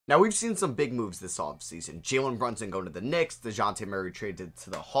Now, we've seen some big moves this offseason. Jalen Brunson going to the Knicks, DeJounte Murray traded to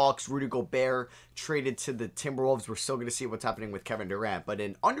the Hawks, Rudy Gobert traded to the Timberwolves. We're still going to see what's happening with Kevin Durant, but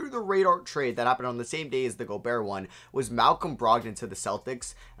an under-the-radar trade that happened on the same day as the Gobert one was Malcolm Brogdon to the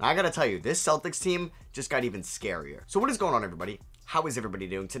Celtics, and I gotta tell you, this Celtics team just got even scarier. So what is going on, everybody? How is everybody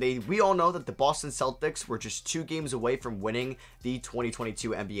doing today? We all know that the Boston Celtics were just 2 games away from winning the 2022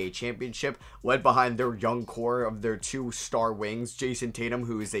 NBA championship, led behind their young core of their 2 star wings, Jason Tatum,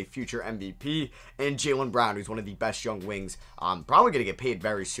 who is a future MVP, and Jaylen Brown, who's one of the best young wings, probably going to get paid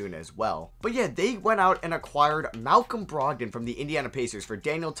very soon as well. But yeah, they went out and acquired Malcolm Brogdon from the Indiana Pacers for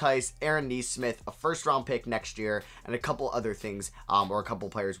Daniel Tice, Aaron Nesmith, a first-round pick next year, and a couple other things, or a couple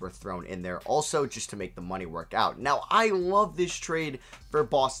players were thrown in there also just to make the money work out. Now, I love this trade for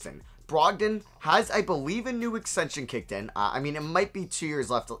Boston. Brogdon has, I believe, a new extension kicked in. I mean, it might be 2 years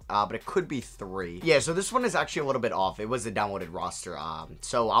left, but it could be 3. Yeah, so this one is actually a little bit off. It was a downloaded roster.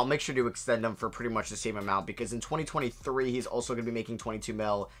 So I'll make sure to extend him for pretty much the same amount, because in 2023, he's also going to be making 22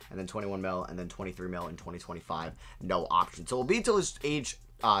 mil, and then 21 mil, and then 23 mil in 2025. No option. So it'll be until his age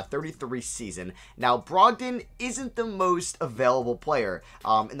 33 season. Now, Brogdon isn't the most available player.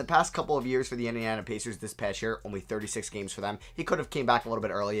 In the past couple of years for the Indiana Pacers, this past year, only 36 games for them. He could have came back a little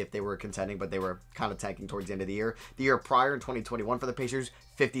bit early if they were contending, but they were kind of tanking towards the end of the year. The year prior, in 2021 for the Pacers,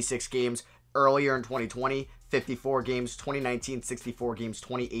 56 games. Earlier in 2020, 54 games, 2019, 64 games,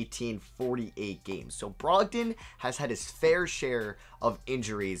 2018, 48 games. So Brogdon has had his fair share of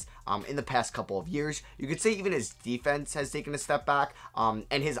injuries in the past couple of years. You could say even his defense has taken a step back, and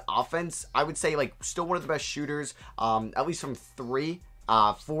his offense, I would say, like, still one of the best shooters, at least from 3.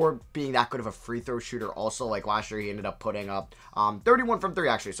 For being that good of a free throw shooter also. Like last year, he ended up putting up 31 from 3,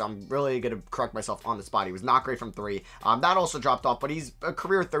 actually, so I'm really going to correct myself on the spot. He was not great from 3. That also dropped off, but he's a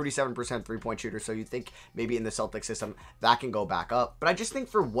career 37% three-point shooter, so you think maybe in the Celtics system that can go back up. But I just think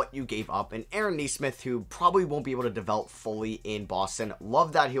for what you gave up, and Aaron Nesmith, who probably won't be able to develop fully in Boston,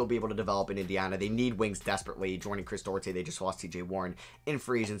 love that he'll be able to develop in Indiana. They need wings desperately. Joining Chris Duarte, they just lost TJ Warren in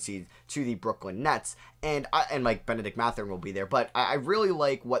free agency to the Brooklyn Nets, and like Benedict Mathurin will be there, but I really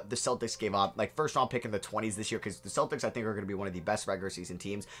like what the Celtics gave up, like first round pick in the 20s this year, because the Celtics, I think, are going to be one of the best regular season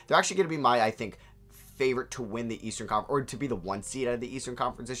teams. They're actually going to be my, I think, favorite to win the Eastern Conference, or to be the 1 seed out of the Eastern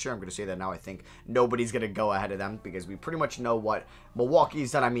Conference this year. I'm going to say that now. I think nobody's going to go ahead of them, because we pretty much know what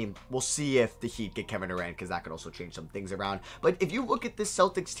Milwaukee's done. I mean, we'll see if the Heat get Kevin Durant, because that could also change some things around. But if you look at this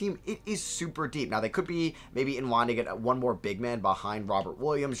Celtics team, it is super deep. Now, they could be maybe in line to get one more big man behind Robert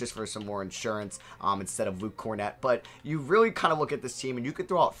Williams, just for some more insurance, instead of Luke Cornett. But you really kind of look at this team, and you could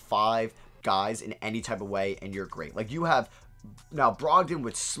throw out 5 guys in any type of way, and you're great. Like, you have now Brogdon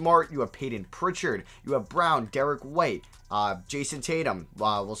with Smart, you have Peyton Pritchard, you have Brown, Derek White, Jason Tatum,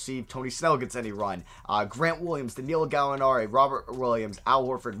 we'll see if Tony Snell gets any run, Grant Williams, Danilo Gallinari, Robert Williams, Al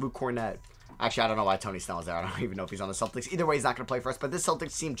Horford, Luke Cornett. Actually, I don't know why Tony Snell is there. I don't even know if he's on the Celtics. Either way, he's not going to play for us. But this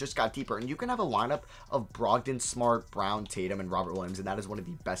Celtics team just got deeper. And you can have a lineup of Brogdon, Smart, Brown, Tatum, and Robert Williams. And that is one of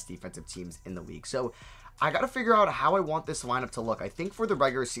the best defensive teams in the league. So I got to figure out how I want this lineup to look. I think for the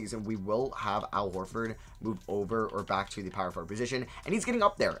regular season, we will have Al Horford move over or back to the power forward position. And he's getting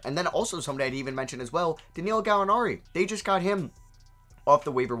up there. And then also somebody I'd even mention as well, Danilo Gallinari. They just got him off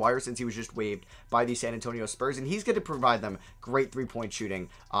the waiver wire since he was just waived by the San Antonio Spurs, and he's going to provide them great three-point shooting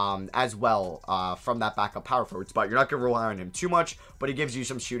as well from that backup power forward spot. You're not going to rely on him too much, but he gives you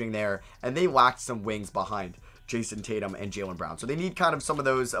some shooting there, and they lacked some wings behind Jason Tatum and Jaylen Brown. So they need kind of some of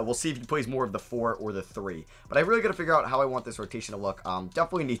those. We'll see if he plays more of the 4 or the 3. But I really got to figure out how I want this rotation to look.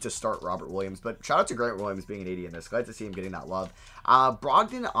 Definitely need to start Robert Williams, but shout out to Grant Williams being an 80 in this. Glad to see him getting that love.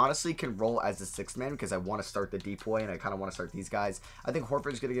 Brogdon honestly can roll as a 6th man, because I want to start the depoy, and I kind of want to start these guys. I think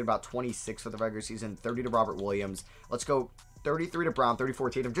Horford's going to get about 26 for the regular season, 30 to Robert Williams. Let's go 33 to Brown,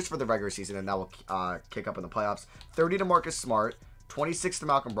 34 Tatum, just for the regular season, and that will kick up in the playoffs. 30 to Marcus Smart. 26 to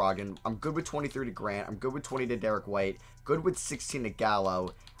Malcolm Brogdon. I'm good with 23 to Grant. I'm good with 20 to Derek White. Good with 16 to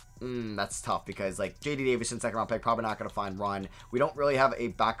Gallo. That's tough, because, like, J.D. Davison, 2nd round pick, probably not going to find run. We don't really have a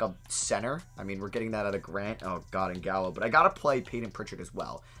backup center. I mean, we're getting that out of Grant. Oh, God, and Gallo. But I got to play Peyton Pritchard as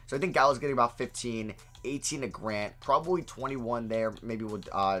well. So I think Gallo's getting about 15, 18 to Grant, probably 21 there. Maybe we'll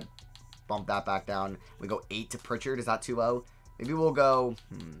bump that back down. We go 8 to Pritchard. Is that too low? Maybe we'll go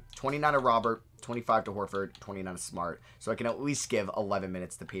 29 to Robert, 25 to Horford, 29 to Smart. So I can at least give 11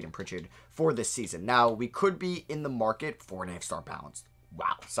 minutes to Peyton Pritchard for this season. Now, we could be in the market for an 4.5-star balanced.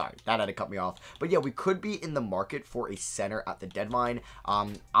 Wow, sorry, that had to cut me off. But yeah, we could be in the market for a center at the deadline.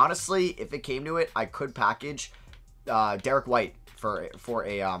 Honestly, if it came to it, I could package Derek White for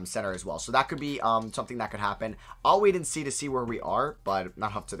a center as well. So that could be something that could happen. I'll wait and see where we are, but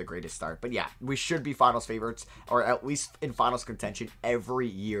not up to the greatest start. But yeah, we should be finals favorites, or at least in finals contention every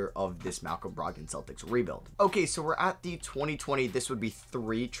year of this Malcolm Brogdon Celtics rebuild. Okay, so we're at the 2020. This would be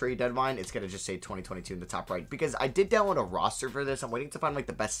 3 trade deadline. It's gonna just say 2022 in the top right because I did download a roster for this. I'm waiting to find like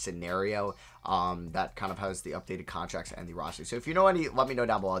the best scenario that kind of has the updated contracts and the roster. So if you know any, let me know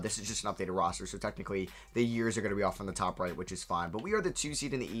down below. This is just an updated roster, so technically the years are going to be off on the top right, which is fine. But we are the 2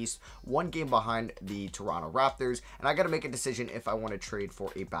 seed in the East, 1 game behind the Toronto Raptors, and I got to make a decision if I want to trade for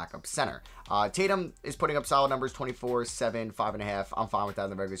a backup center. Tatum is putting up solid numbers, 24, 7, 5.5. I'm fine with that in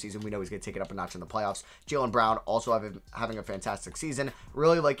the regular season. We know he's going to take it up a notch in the playoffs. Jaylen Brown also having a fantastic season.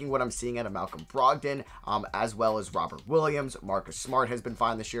 Really liking what I'm seeing out of Malcolm Brogdon, as well as Robert Williams. Marcus Smart has been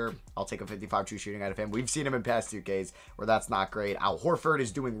fine this year. I'll take a 55 true shooting out of him. We've seen him in past 2Ks where that's not great. Al Horford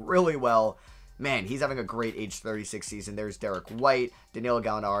is doing really well. Man, he's having a great age 36 season. There's Derek White, Danilo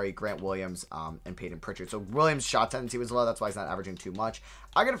Gallinari, Grant Williams, and Peyton Pritchard. So Williams' shot tendency was low. That's why he's not averaging too much.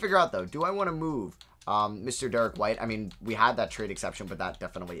 I got to figure out, though, do I want to move Mr. Derek White? I mean, we had that trade exception, but that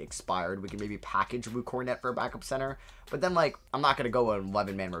definitely expired. We can maybe package Luke Cornett for a backup center. But then, like, I'm not going to go an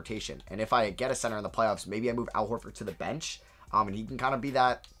 11-man rotation. And if I get a center in the playoffs, maybe I move Al Horford to the bench. And he can kind of be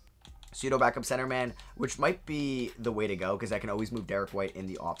that pseudo backup center man, which might be the way to go because I can always move Derek White in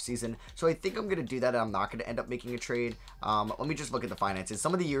the offseason. So I think I'm going to do that. I'm not going to end up making a trade. Let me just look at the finances.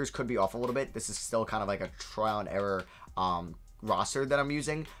 Some of the years could be off a little bit. This is still kind of like a trial and error roster that I'm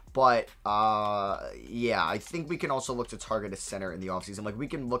using. But yeah, I think we can also look to target a center in the offseason. Like we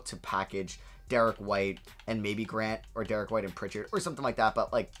can look to package Derek White and maybe Grant, or Derek White and Pritchard or something like that.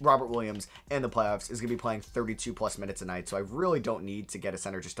 But like Robert Williams in the playoffs is going to be playing 32 plus minutes a night. So I really don't need to get a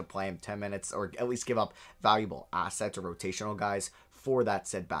center just to play him 10 minutes or at least give up valuable assets or rotational guys for that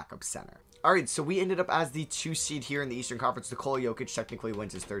said backup center. All right, so we ended up as the 2 seed here in the Eastern Conference. Nikola Jokic technically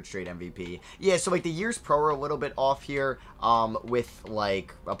wins his 3rd straight MVP. Yeah, so like the years pro are a little bit off here with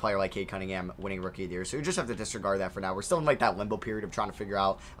like a player like Cade Cunningham winning Rookie of the Year. So you just have to disregard that for now. We're still in like that limbo period of trying to figure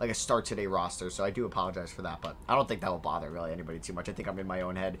out like a start today roster. So I do apologize for that, but I don't think that will bother really anybody too much. I think I'm in my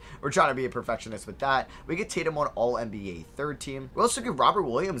own head. We're trying to be a perfectionist with that. We get Tatum on all NBA 3rd team. We also get Robert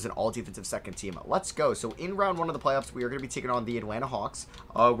Williams an all defensive 2nd team. Let's go. So in round 1 of the playoffs, we are going to be taking on the Atlanta Hawks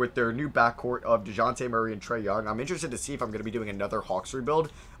with their new backcourt of DeJounte Murray and Trae Young. I'm interested to see if I'm going to be doing another Hawks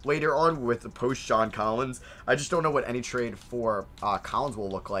rebuild later on with the post John Collins. I just don't know what any trade for Collins will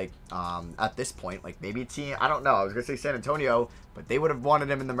look like at this point. Like maybe a team, I don't know. I was going to say San Antonio, but they would have wanted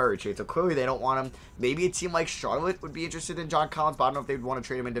him in the Murray trade. So clearly they don't want him. Maybe a team like Charlotte would be interested in John Collins, but I don't know if they would want to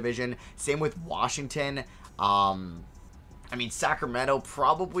trade him in division. Same with Washington. I mean, Sacramento,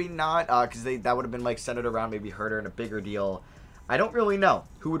 probably not, because that would have been like centered around maybe Herter and a bigger deal. I don't really know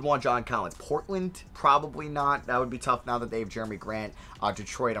who would want John Collins. Portland, probably not. That would be tough now that they have Jeremy Grant.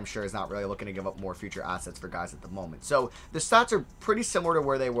 Detroit, I'm sure, is not really looking to give up more future assets for guys at the moment. So the stats are pretty similar to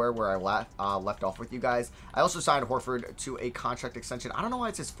where they were, where I left off with you guys. I also signed Horford to a contract extension. I don't know why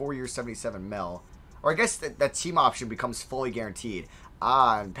it says 4 years, 77 mil. Or I guess that team option becomes fully guaranteed.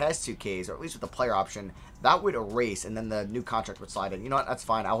 In past 2Ks, or at least with the player option, that would erase, and then the new contract would slide in. You know what? That's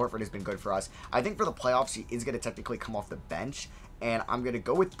fine. Al Horford has been good for us. I think for the playoffs, he is going to technically come off the bench, and I'm going to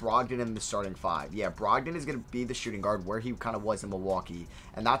go with Brogdon in the starting 5. Yeah, Brogdon is going to be the shooting guard where he kind of was in Milwaukee,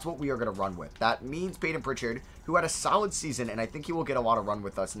 and that's what we are going to run with. That means Peyton Pritchard, who had a solid season, and I think he will get a lot of run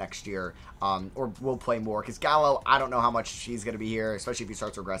with us next year, or will play more, because Gallo, I don't know how much he's going to be here, especially if he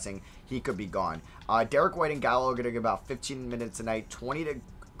starts regressing. He could be gone. Derek White and Gallo are going to get about 15 minutes a night, 20 to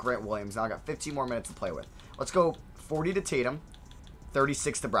Grant Williams. Now I got 15 more minutes to play with. Let's go 40 to Tatum,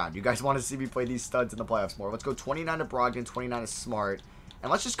 36 to Brown. You guys want to see me play these studs in the playoffs more. Let's go 29 to Brogdon, 29 to Smart.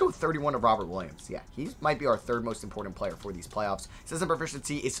 And let's just go 31 to Robert Williams. Yeah, he might be our 3rd most important player for these playoffs. System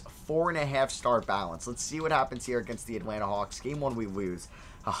proficiency is 4.5-star balance. Let's see what happens here against the Atlanta Hawks. Game 1, we lose.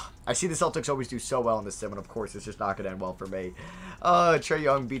 I see the Celtics always do so well in this sim, and of course, it's just not going to end well for me. Trae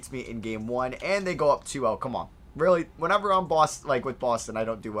Young beats me in Game 1, and they go up 2-0. Come on. Really, whenever I'm with Boston, I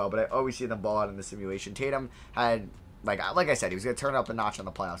don't do well, but I always see them ball out in the simulation. Tatum had, like I said, he was going to turn up a notch on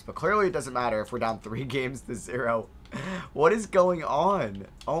the playoffs, but clearly it doesn't matter if we're down 3-0. What is going on?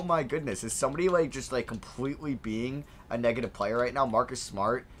 Oh my goodness. Is somebody just completely being a negative player right now? Marcus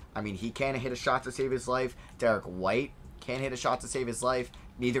Smart, I mean, he can't hit a shot to save his life. Derek White can't hit a shot to save his life.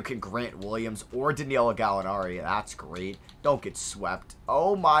 Neither can Grant Williams or Danilo Gallinari. That's great. Don't get swept.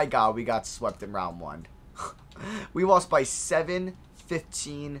 Oh my god, we got swept in round 1. We lost by 7,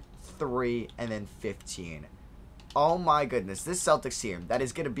 15, 3, and then 15. Oh my goodness. This Celtics team that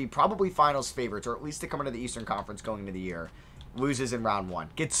is going to be probably finals favorites, or at least to come into the Eastern Conference going into the year, loses in round 1.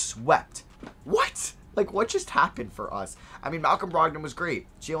 Gets swept. What? Like, what just happened for us? I mean, Malcolm Brogdon was great.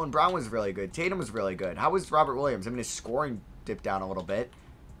 Jaylen Brown was really good. Tatum was really good. How was Robert Williams? I mean, his scoring dipped down a little bit.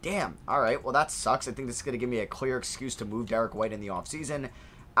 Damn. All right. Well, that sucks. I think this is going to give me a clear excuse to move Derek White in the offseason.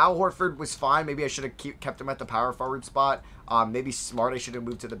 Al Horford was fine. Maybe I should have kept him at the power forward spot. Maybe Smart, I should have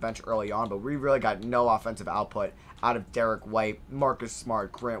moved to the bench early on. But we really got no offensive output out of Derek White, Marcus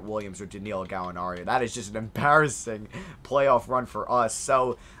Smart, Grant Williams, or Danilo Gallinari. That is just an embarrassing playoff run for us.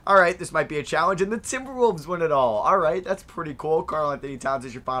 So, all right, this might be a challenge. And the Timberwolves win it all. All right, that's pretty cool. Karl-Anthony Towns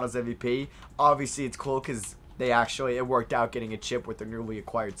is your finals MVP. Obviously, it's cool because it worked out getting a chip with their newly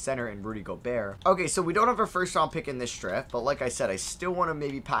acquired center and Rudy Gobert. Okay, so we don't have a first round pick in this draft, but like I said, I still want to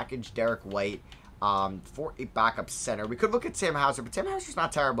maybe package Derek White for a backup center. We could look at Sam Hauser, but Sam Hauser's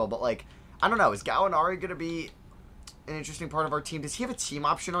not terrible, but like, I don't know, is Gallinari going to be an interesting part of our team? Does he have a team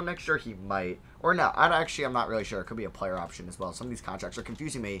option on next year? He might. Or no, I'm not really sure. It could be a player option as well. Some of these contracts are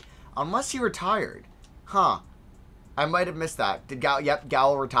confusing me, unless he retired. Huh. I might have missed that. Yep,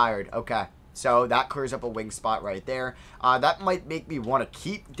 Gal retired. Okay. So that clears up a wing spot right there. That might make me want to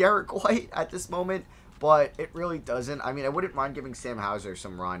keep Derek White at this moment, but it really doesn't. I mean, I wouldn't mind giving Sam Hauser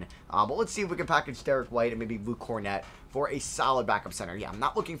some run. But let's see if we can package Derek White and maybe Luke Cornett for a solid backup center. Yeah, I'm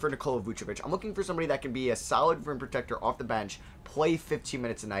not looking for Nikola Vucevic. I'm looking for somebody that can be a solid rim protector off the bench, play 15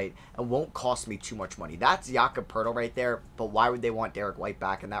 minutes a night, and won't cost me too much money. That's Jakob Poeltl right there, but why would they want Derek White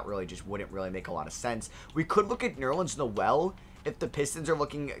back? And that really just wouldn't really make a lot of sense. We could look at Nerlens Noel if the Pistons are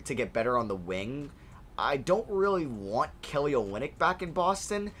looking to get better on the wing. I don't really want Kelly Olynyk back in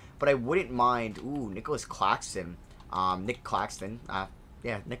Boston, but I wouldn't mind, Nicholas Claxton. Nick Claxton.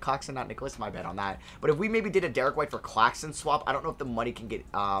 Yeah, Nick Claxton, not Nicholas. My bad on that. But if we maybe did a Derek White for Claxton swap, I don't know if the money can get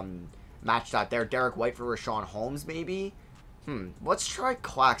matched out there. Derek White for Rashawn Holmes, maybe? Let's try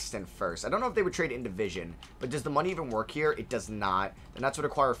Claxton first. I don't know if they would trade in division, but does the money even work here? It does not. And that's would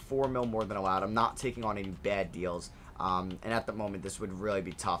require $4 million more than allowed. I'm not taking on any bad deals. And at the moment, this would really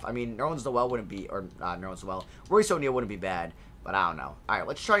be tough. I mean, Nerlens Noel wouldn't be, or Nerlens Noel, Royce O'Neal wouldn't be bad, but I don't know. All right,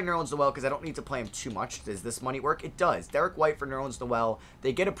 let's try Nerlens Noel because I don't need to play him too much. Does this money work? It does. Derek White for Nerlens Noel.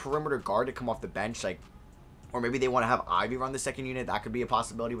 They get a perimeter guard to come off the bench, like, or maybe they want to have Ivy run the second unit. That could be a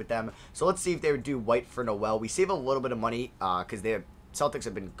possibility with them. So let's see if they would do White for Noel. We save a little bit of money because the Celtics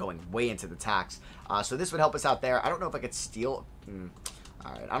have been going way into the tax. So this would help us out there. I don't know if I could steal.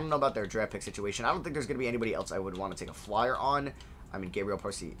 All right, I don't know about their draft pick situation. I don't think there's going to be anybody else I would want to take a flyer on. I mean, Gabriel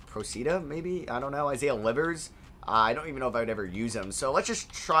Procida, maybe? I don't know. Isaiah Livers. I don't even know if I would ever use him. So let's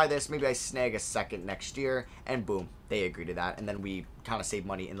just try this. Maybe I snag a second next year, and boom, they agree to that. And then we kind of save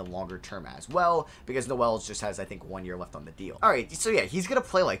money in the longer term as well, because Noel just has, I think, 1 year left on the deal. All right, so yeah, he's going to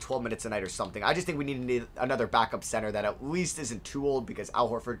play like 12 minutes a night or something. I just think we need another backup center that at least isn't too old, because Al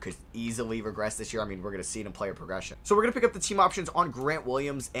Horford could easily regress this year. I mean, we're going to see it in player progression. So we're going to pick up the team options on Grant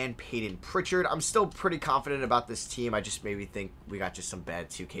Williams and Peyton Pritchard. I'm still pretty confident about this team. I just maybe think we got just some bad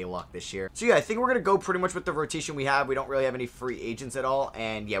 2K luck this year. So yeah, I think we're going to go pretty much with the rotation we have. We don't really have any free agents at all.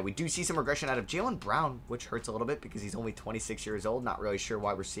 And yeah, we do see some regression out of Jaylen Brown, which hurts a little bit because he's only 26 years old. Not really sure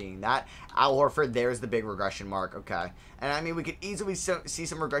why we're seeing that. Al Horford, there's the big regression mark. Okay. And I mean, we could easily see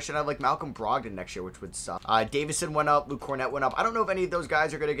some regression out of like Malcolm Brogdon next year, which would suck. Davison went up. Luke Cornett went up. I don't know if any of those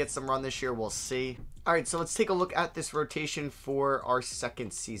guys are going to get some run this year. We'll see. All right, so let's take a look at this rotation for our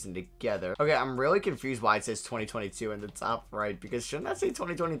second season together. Okay, I'm really confused why it says 2022 in the top right, because shouldn't that say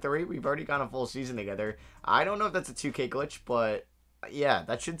 2023? We've already got a full season together. I don't know if that's a 2K glitch, but yeah,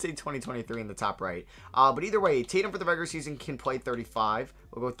 that should say 2023 in the top right. But either way, Tatum for the regular season can play 35.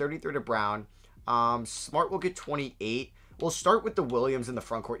 We'll go 33 to Brown. Smart will get 28. We'll start with the Williams in the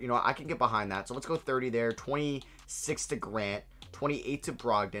front court. You know, I can get behind that. So let's go 30 there. 26 to Grant. 28 to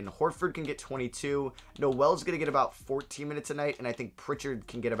Brogdon. Horford can get 22. Noel's going to get about 14 minutes a night. And I think Pritchard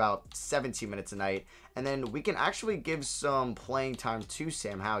can get about 17 minutes a night. And then we can actually give some playing time to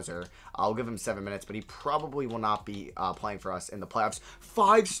Sam Hauser. I'll give him 7 minutes, but he probably will not be playing for us in the playoffs.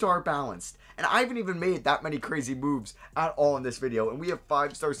 5-star balanced. And I haven't even made that many crazy moves at all in this video. And we have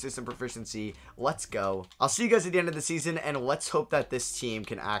 5-star system proficiency. Let's go. I'll see you guys at the end of the season. And let's hope that this team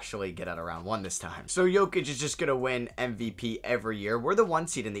can actually get out of round 1 this time. So Jokic is just going to win MVP every year. We're the 1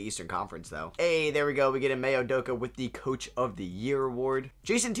 seed in the Eastern Conference, though. Hey, there we go. We get a Mayo Doka with the Coach of the Year award.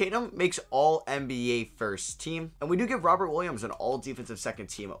 Jason Tatum makes all NBA first team. And we do give Robert Williams an all defensive second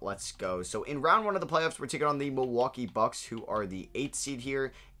team. Let's go. So in round 1 of the playoffs, we're taking on the Milwaukee Bucks, who are the 8th seed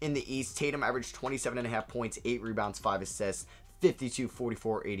here in the East. Tatum averaged 27.5 points, 8 rebounds, 5 assists, 52,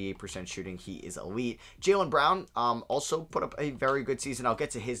 44, 88% shooting. He is elite. Jaylen Brown also put up a very good season. I'll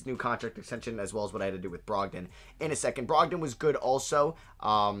get to his new contract extension as well as what I had to do with Brogdon in a second. Brogdon was good also.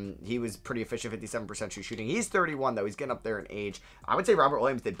 He was pretty efficient, 57% true shooting. He's 31, though. He's getting up there in age. I would say Robert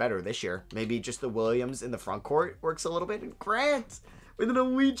Williams did better this year. Maybe just the Williams in the front court works a little bit. And Grant with an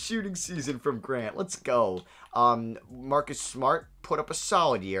elite shooting season from Grant. Let's go. Marcus Smart put up a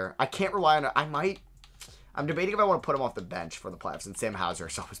solid year. I can't rely on it. I'm debating if I want to put him off the bench for the playoffs, and Sam Hauser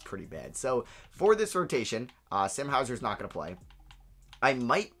is always pretty bad. So for this rotation, Sam Hauser's not going to play. I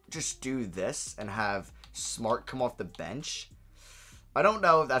might just do this and have Smart come off the bench. I don't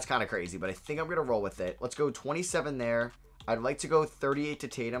know if that's kind of crazy, but I think I'm going to roll with it. Let's go 27 there. I'd like to go 38 to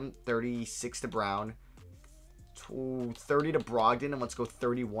Tatum, 36 to Brown, 30 to Brogdon, and let's go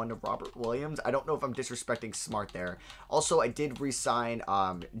 31 to Robert Williams. I don't know if I'm disrespecting Smart there. Also, I did re-sign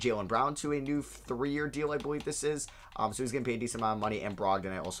Jaylen Brown to a new 3-year deal, I believe this is. So he's going to pay a decent amount of money, and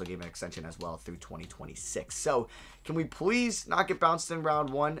Brogdon I also gave an extension as well through 2026. So can we please not get bounced in round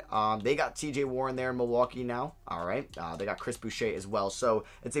 1? They got TJ Warren there in Milwaukee now. All right. They got Chris Boucher as well. So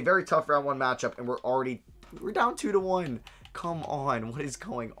it's a very tough round 1 matchup, and we're down 2-1. Come on. What is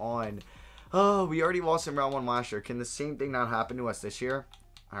going on? Oh, we already lost in round 1 last year. Can the same thing not happen to us this year?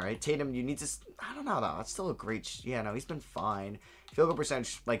 All right, Tatum, you need to... I don't know, though. That's still a great... Yeah, no, he's been fine. Field goal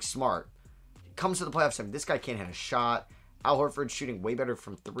percentage, like, Smart. Comes to the playoffs, and this guy can't hit a shot. Al Horford's shooting way better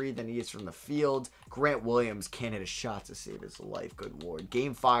from 3 than he is from the field. Grant Williams can't hit a shot to save his life. Good lord.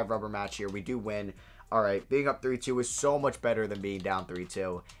 Game 5 rubber match here. We do win. All right, being up 3-2 is so much better than being down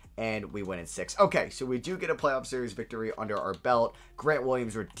 3-2. And we win in 6. Okay, so we do get a playoff series victory under our belt. Grant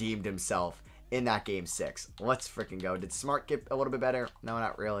Williams redeemed himself in that game 6. Let's freaking go. Did Smart get a little bit better? No,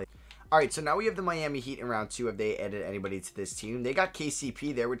 not really. All right, so now we have the Miami Heat in round 2. Have they added anybody to this team? They got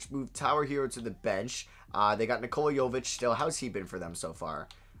KCP there, which moved Tower Hero to the bench. They got Nikola Jovic still. How's he been for them so far?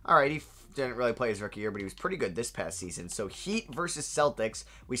 All right, he didn't really play his rookie year, but he was pretty good this past season. So Heat versus Celtics.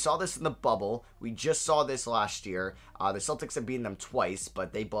 We saw this in the bubble. We just saw this last year. The Celtics have beaten them twice,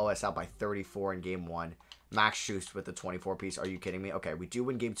 but they blow us out by 34 in game 1. Max Schuster with the 24 piece. Are you kidding me? Okay, we do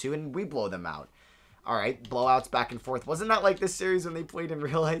win game 2, and we blow them out. All right, blowouts back and forth. Wasn't that like this series when they played in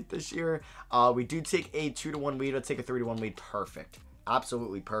real life this year? We do take a 2-1 lead. Let's take a 3-1 lead. Perfect.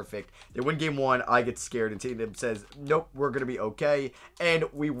 Absolutely perfect. They win game 1. I get scared, and Tatum says, nope, we're going to be okay. And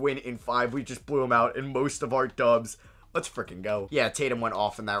we win in 5. We just blew them out in most of our dubs. Let's freaking go. Yeah, Tatum went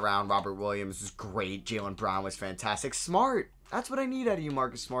off in that round. Robert Williams was great. Jaylen Brown was fantastic. Smart. That's what I need out of you,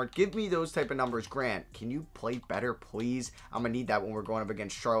 Marcus Smart. Give me those type of numbers. Grant, can you play better, please? I'm going to need that when we're going up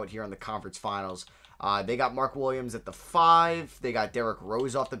against Charlotte here in the conference finals. They got Mark Williams at the 5. They got Derrick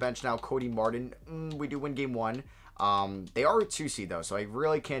Rose off the bench now. Cody Martin. We do win game 1. They are a 2 seed, though, so I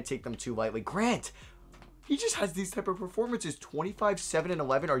really can't take them too lightly. Grant, he just has these type of performances. 25, 7, and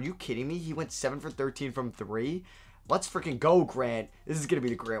 11. Are you kidding me? He went 7 for 13 from 3. Let's freaking go, Grant. This is going to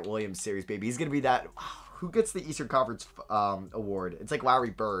be the Grant Williams series, baby. He's going to be that... Who gets the Eastern Conference award? It's like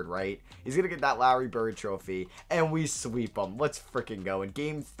Larry Bird, right? He's going to get that Larry Bird trophy, and we sweep him. Let's freaking go. In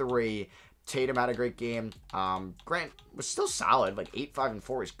game 3, Tatum had a great game. Grant was still solid. Like 8, 5, and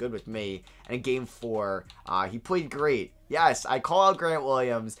 4 is good with me. And in game 4, he played great. Yes, I call out Grant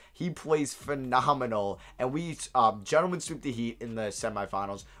Williams. He plays phenomenal. And we, gentlemen, sweep the Heat in the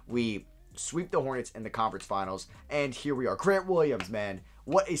semifinals. We sweep the Hornets in the conference finals. And here we are. Grant Williams, man.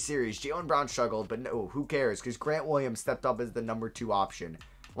 What a series. Jaylen Brown struggled, but no, who cares? Because Grant Williams stepped up as the number 2 option.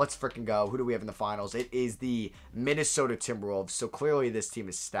 Let's freaking go. Who do we have in the finals? It is the Minnesota Timberwolves. So clearly this team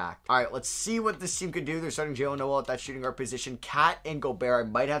is stacked. All right, let's see what this team could do. They're starting Jalen Noel at that shooting guard position. Cat and Gobert. I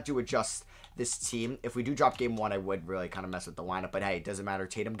might have to adjust this team. If we do drop game 1, I would really kind of mess with the lineup. But hey, it doesn't matter.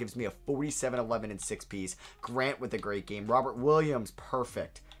 Tatum gives me a 47, 11, and 6 piece. Grant with a great game. Robert Williams,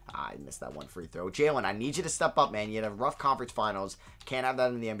 perfect. I missed that one free throw. Jalen, I need you to step up, man. You had a rough conference finals. Can't have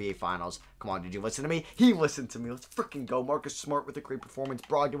that in the NBA finals. Come on, did you listen to me? He listened to me. Let's freaking go. Marcus Smart with a great performance.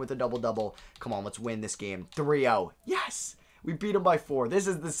 Brogdon with a double-double. Come on, let's win this game. 3-0. Yes! We beat him by 4. This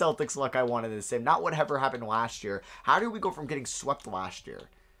is the Celtics luck I wanted to say. Not whatever happened last year. How did we go from getting swept last year?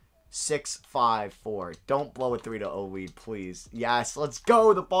 6-5-4. Don't blow a 3-0 lead, please. Yes, let's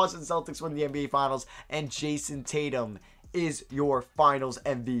go. The Boston Celtics win the NBA finals. And Jason Tatum is your finals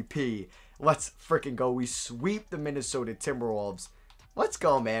MVP. Let's freaking go. We sweep the Minnesota Timberwolves. Let's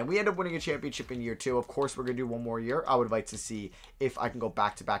go, man. We end up winning a championship in year 2. Of course, we're going to do one more year. I would like to see if I can go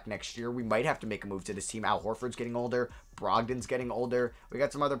back-to-back next year. We might have to make a move to this team. Al Horford's getting older. Brogdon's getting older. We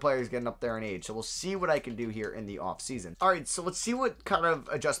got some other players getting up there in age. So we'll see what I can do here in the offseason. All right, so let's see what kind of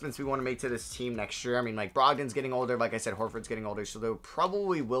adjustments we want to make to this team next year. I mean, like, Brogdon's getting older. Like I said, Horford's getting older. So there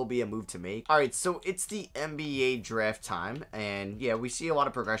probably will be a move to make. All right, so it's the NBA draft time. And yeah, we see a lot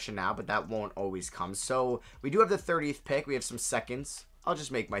of progression now, but that won't always come. So we do have the 30th pick. We have some seconds. I'll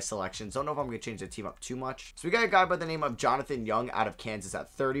just make my selections. Don't know if I'm going to change the team up too much. So we got a guy by the name of Jonathan Young out of Kansas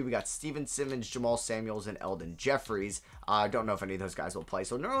at 30. We got Steven Simmons, Jamal Samuels, and Eldon Jeffries. I don't know if any of those guys will play.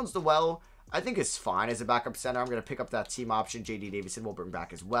 So Nerlens Noel, I think is fine as a backup center. I'm going to pick up that team option. J.D. Davison will bring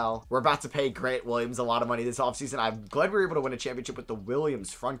back as well. We're about to pay Grant Williams a lot of money this offseason. I'm glad we were able to win a championship with the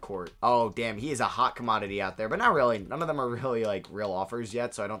Williams front court. Oh, damn. He is a hot commodity out there, but not really. None of them are really, like, real offers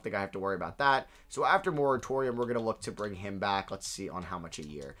yet, so I don't think I have to worry about that. So after moratorium, we're going to look to bring him back. Let's see on how much a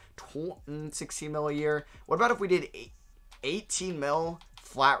year. 16 mil a year. What about if we did 18 mil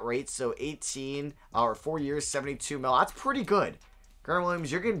flat rate? So 18 or 4 years, 72 mil. That's pretty good. Grant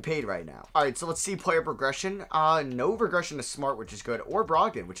Williams, you're getting paid right now. All right, so let's see player progression. No regression to Smart, which is good, or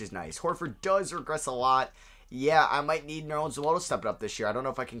Brogdon, which is nice. Horford does regress a lot. Yeah, I might need Nerlens Noel to step it up this year. I don't know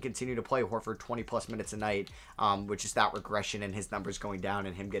if I can continue to play Horford 20-plus minutes a night, which is that regression and his numbers going down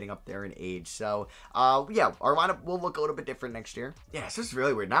and him getting up there in age. So, yeah, our lineup will look a little bit different next year. Yeah, it's just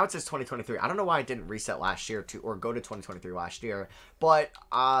really weird. Now it says 2023. I don't know why I didn't reset last year or go to 2023 last year. But,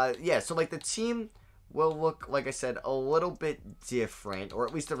 yeah, so, like, the team will look, like I said, a little bit different, or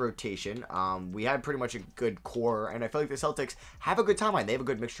at least the rotation. We had pretty much a good core, and I feel like the Celtics have a good timeline. They have a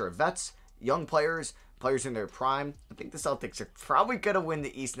good mixture of vets, young players in their prime. I think the Celtics are probably going to win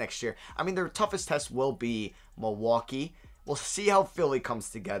the East next year. I mean, their toughest test will be Milwaukee. We'll see how Philly comes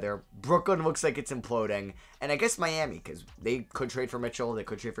together. Brooklyn looks like it's imploding. And I guess Miami, because they could trade for Mitchell. They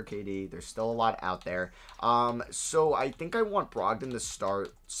could trade for KD. There's still a lot out there. So I think I want Brogdon to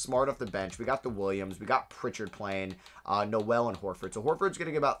start. Smart off the bench. We got the Williams. We got Pritchard playing. Noel and Horford. So Horford's going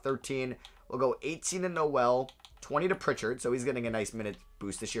to get about 13. We'll go 18 to Noel. 20 to Pritchard, so he's getting a nice minute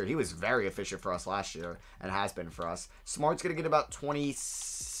boost this year. He was very efficient for us last year and has been for us. Smart's going to get about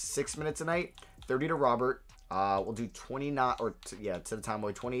 26 minutes a night. 30 to Robert. We'll do 29, to the time,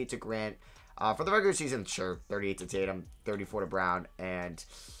 28 to Grant. For the regular season, sure, 38 to Tatum, 34 to Brown, and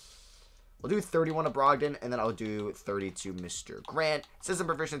we'll do 31 to Brogdon, and then I'll do 30 to Mr. Grant. System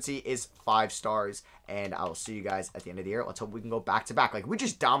proficiency is 5 stars, and I will see you guys at the end of the year. Let's hope we can go back-to-back. Like, we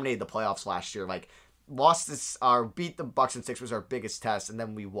just dominated the playoffs last year. Like, beat the Bucks in 6 was our biggest test, and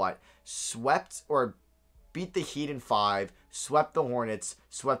then we swept or beat the Heat in 5, swept the Hornets,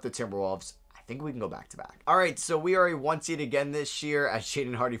 swept the Timberwolves. I think we can go back to back. All right, so we are a 1 seed again this year as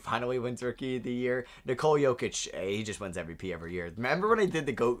Shaden Hardy finally wins Rookie of the Year. Nikola Jokic, he just wins MVP every year. Remember when I did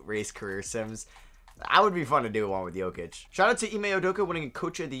the GOAT race career sims? That would be fun to do one with Jokic. Shout out to Ime Udoka winning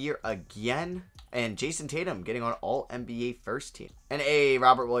Coach of the Year again. And Jason Tatum getting on All-NBA First Team. And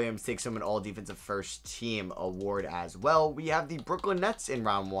Robert Williams takes home an All-Defensive First Team award as well. We have the Brooklyn Nets in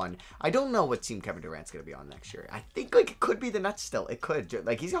round 1. I don't know what team Kevin Durant's going to be on next year. I think, like, it could be the Nets still. It could.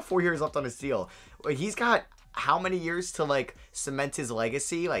 Like, he's got 4 years left on his deal. He's got how many years to, like, cement his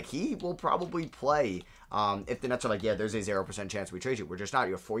legacy? Like, he will probably play. If the Nets are like, yeah, there's a 0% chance we trade you. We're just not.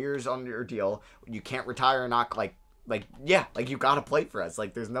 You have 4 years on your deal. You can't retire or not, you gotta play for us.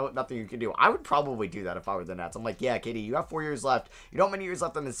 Like, there's nothing you can do. I would probably do that if I were the Nets. I'm like, yeah, KD, you have 4 years left. You don't have many years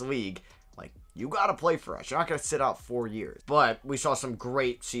left in this league. Like, you gotta play for us. You're not gonna sit out 4 years. But we saw some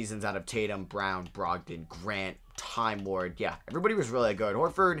great seasons out of Tatum, Brown, Brogdon, Grant, Time Lord. Yeah, everybody was really good.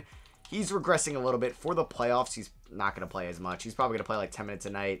 Horford, he's regressing a little bit. For the playoffs, he's not gonna play as much. He's probably gonna play like 10 minutes a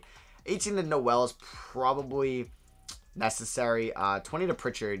night. 18 to Noel is probably necessary. 20 to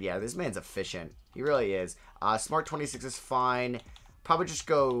Pritchard. Yeah, this man's efficient. He really is. Smart 26 is fine. Probably just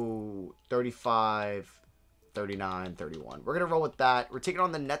go 35, 39, 31. We're going to roll with that. We're taking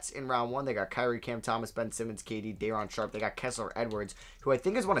on the Nets in round 1. They got Kyrie, Cam Thomas, Ben Simmons, KD, Day'Ron Sharpe. They got Kessler Edwards, who I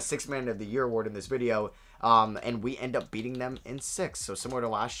think has won a 6th Man of the Year award in this video. And we end up beating them in 6. So similar to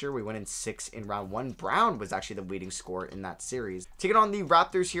last year, we went in 6 in round 1. Brown was actually the leading scorer in that series. Taking on the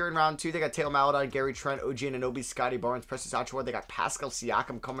Raptors here in round 2. They got Taylor Maladon, Gary Trent, OG Anunoby, Scotty Barnes, Precious Achiuwa. They got Pascal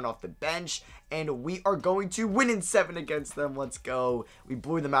Siakam coming off the bench. And we are going to win in 7 against them. Let's go. We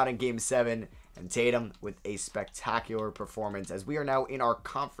blew them out in game 7. And Tatum with a spectacular performance as we are now in our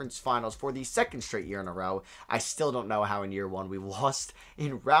conference finals for the 2nd straight year in a row. I still don't know how in year 1 we lost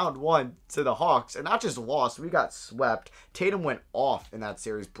in round 1 to the Hawks. And not just lost, we got swept. Tatum went off in that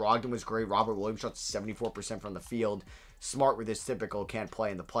series. Brogdon was great. Robert Williams shot 74% from the field. Smart with his typical can't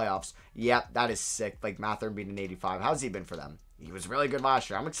play in the playoffs. Yep, that is sick. Like Mathurin beating 85. How's he been for them? He was really good last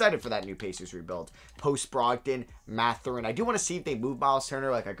year. I'm excited for that new Pacers rebuild. Post Brogdon, Mathurin. I do want to see if they move Miles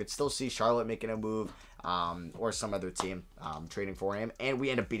Turner. Like, I could still see Charlotte making a move. or some other team trading for him, and we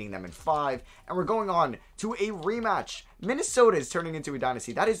end up beating them in 5, and we're going on to a rematch. Minnesota is turning into a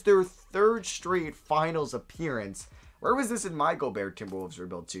dynasty. That is their 3rd straight finals appearance. Where was this in my Gobert Timberwolves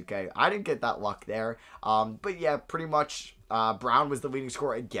rebuild 2K? I didn't get that luck there. But yeah, pretty much Brown was the leading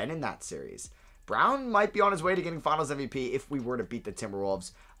scorer again in that series. Brown might be on his way to getting Finals MVP if we were to beat the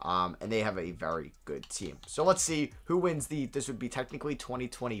Timberwolves. And they have a very good team. So let's see who wins this would be technically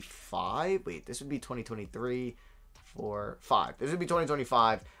 2025. Wait, this would be 2023, 4, 5. This would be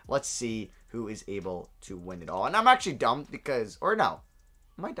 2025. Let's see who is able to win it all. And I'm actually dumb because, or no.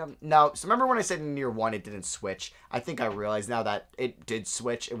 Am I dumb? No. So remember when I said in year 1 it didn't switch? I think I realized now that it did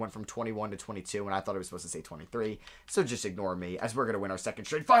switch. It went from 21 to 22, and I thought it was supposed to say 23. So just ignore me, as we're going to win our 2nd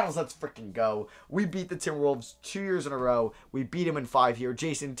straight finals. Let's freaking go. We beat the Timberwolves 2 years in a row. We beat him in 5 here.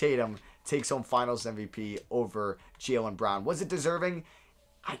 Jason Tatum takes home finals MVP over Jaylen Brown. Was it deserving?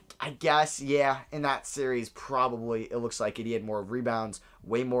 I guess, yeah. In that series, probably. It looks like it. He had more rebounds,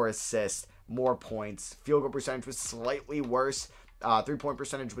 way more assists, more points. Field goal percentage was slightly worse. 3-point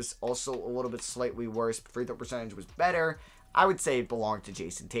percentage was also a little bit slightly worse. Free throw percentage was better. I would say it belonged to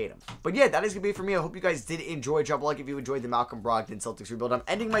Jason Tatum. But yeah, that is going to be it for me. I hope you guys did enjoy. Drop a like if you enjoyed the Malcolm Brogdon Celtics rebuild. I'm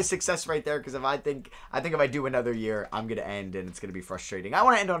ending my success right there because I think if I do another year, I'm going to end and it's going to be frustrating. I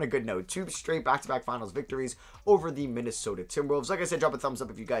want to end on a good note. 2 straight back-to-back finals victories over the Minnesota Timberwolves. Like I said, drop a thumbs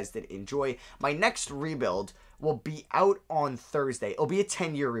up if you guys did enjoy. My next rebuild will be out on Thursday. It'll be a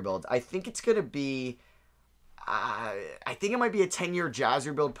 10-year rebuild. I think it's going to be... I think it might be a 10-year Jazz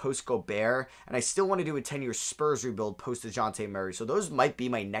rebuild post-Gobert, and I still want to do a 10-year Spurs rebuild post-DeJounte Murray. So those might be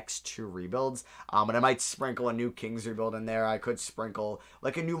my next 2 rebuilds, and I might sprinkle a new Kings rebuild in there. I could sprinkle,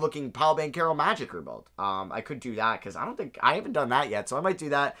 like, a new-looking Paolo Banchero Magic rebuild. I could do that, because I haven't done that yet, so I might do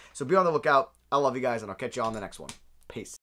that. So be on the lookout. I love you guys, and I'll catch you on the next one. Peace.